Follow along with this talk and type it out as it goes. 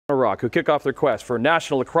Rock, who kick off their quest for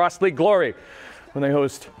National Lacrosse League glory when they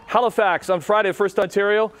host Halifax on Friday at First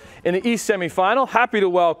Ontario in the East semi-final. Happy to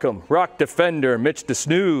welcome Rock defender Mitch de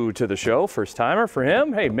Snoo to the show. First timer for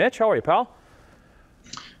him. Hey Mitch, how are you, pal?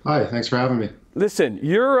 Hi, thanks for having me. Listen,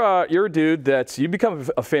 you're a dude that's you become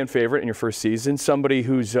a fan favorite in your first season. Somebody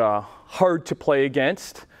who's hard to play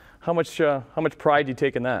against. How much pride do you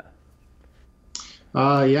take in that?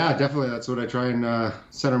 Yeah, definitely. That's what I try and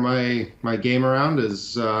center my game around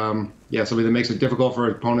is somebody that makes it difficult for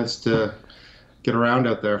opponents to get around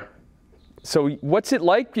out there. So what's it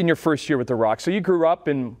like in your first year with the Rock? So you grew up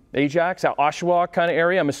in Ajax, Oshawa kind of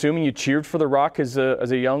area. I'm assuming you cheered for the Rock as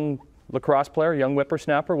a young lacrosse player, young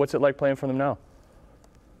whippersnapper. What's it like playing for them now?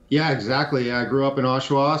 Yeah, exactly. I grew up in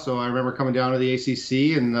Oshawa, so I remember coming down to the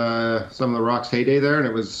ACC and some of the Rock's heyday there, and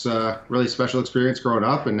it was a really special experience growing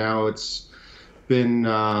up, and now it's been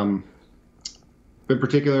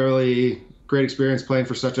particularly great experience playing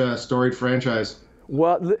for such a storied franchise.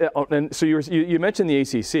 Well, and so you mentioned the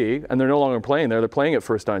ACC, and they're no longer playing there. They're playing at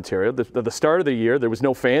First Ontario. The start of the year, there was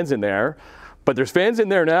no fans in there, but there's fans in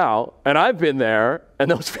there now, and I've been there,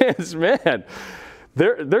 and those fans, man,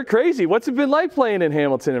 they're crazy. What's it been like playing in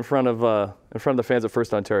Hamilton in front of the fans at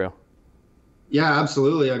First Ontario? Yeah,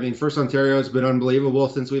 absolutely. I mean, First Ontario has been unbelievable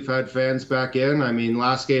since we've had fans back in. I mean,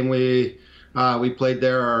 last game we played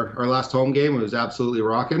there, our last home game, it was absolutely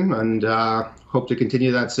rocking, and hope to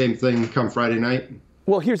continue that same thing come Friday night.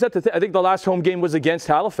 Well, here's that. I think the last home game was against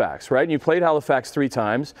Halifax, right? And you played Halifax 3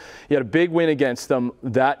 times. You had a big win against them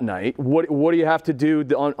that night. What do you have to do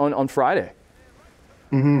on Friday?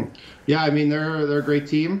 Mm-hmm. Yeah, I mean, they're a great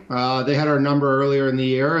team. They had our number earlier in the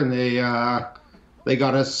year, and they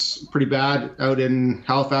got us pretty bad out in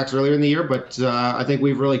Halifax earlier in the year. But I think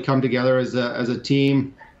we've really come together as a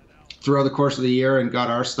team throughout the course of the year and got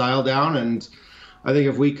our style down. And I think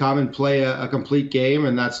if we come and play a complete game,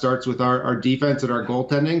 and that starts with our defense and our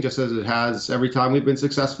goaltending, just as it has every time we've been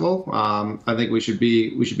successful, I think we should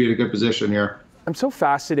be in a good position here. I'm so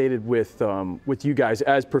fascinated with you guys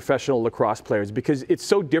as professional lacrosse players, because it's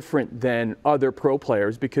so different than other pro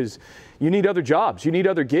players, because you need other jobs, you need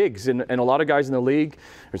other gigs, and a lot of guys in the league,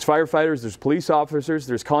 there's firefighters, there's police officers,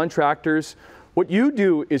 there's contractors. What you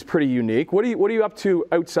do is pretty unique. What are you up to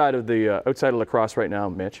outside of lacrosse right now,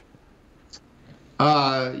 Mitch?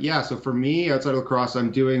 So for me, outside of lacrosse,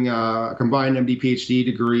 I'm doing a combined MD-PhD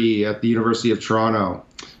degree at the University of Toronto.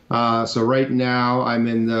 So right now I'm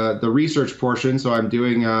in the research portion, so I'm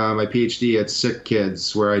doing my PhD at Sick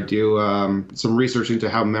Kids, where I do some research into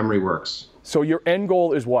how memory works. So your end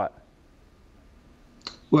goal is what?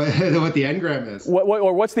 What the engram is.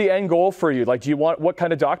 What's the end goal for you? Like, what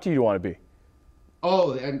kind of doctor do you want to be?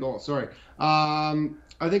 Oh, the end goal, sorry.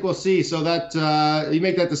 I think we'll see. So that you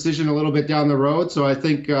make that decision a little bit down the road. So I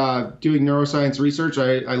think doing neuroscience research,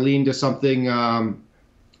 I lean to something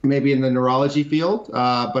maybe in the neurology field,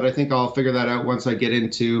 but I think I'll figure that out once I get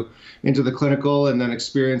into the clinical and then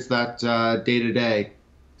experience that day to day.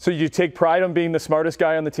 So you take pride on being the smartest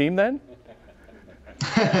guy on the team then?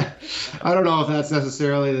 I don't know if that's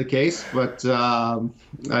necessarily the case, but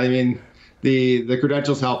I mean, the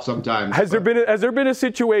credentials help sometimes. Has there been a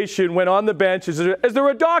situation when on the bench, is there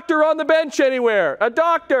a doctor on the bench anywhere? A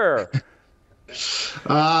doctor?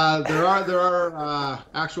 There are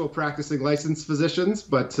actual practicing licensed physicians,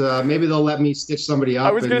 but maybe they'll let me stitch somebody up.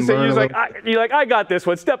 I was going to say, you're like, I got this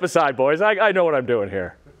one. Step aside, boys. I know what I'm doing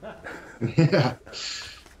here. Yeah.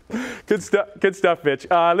 Good stuff, Mitch.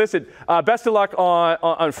 Listen, best of luck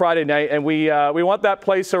on Friday night, and we want that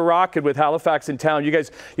place rocking with Halifax in town. You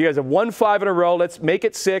guys have won 5 in a row. Let's make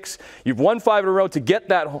it 6. You've won 5 in a row to get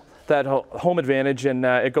that home advantage, and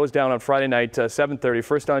it goes down on Friday night, 7:30,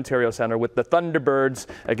 First Ontario Centre, with the Thunderbirds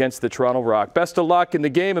against the Toronto Rock. Best of luck in the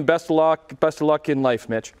game, and best of luck in life,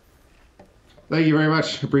 Mitch. Thank you very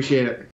much. Appreciate it.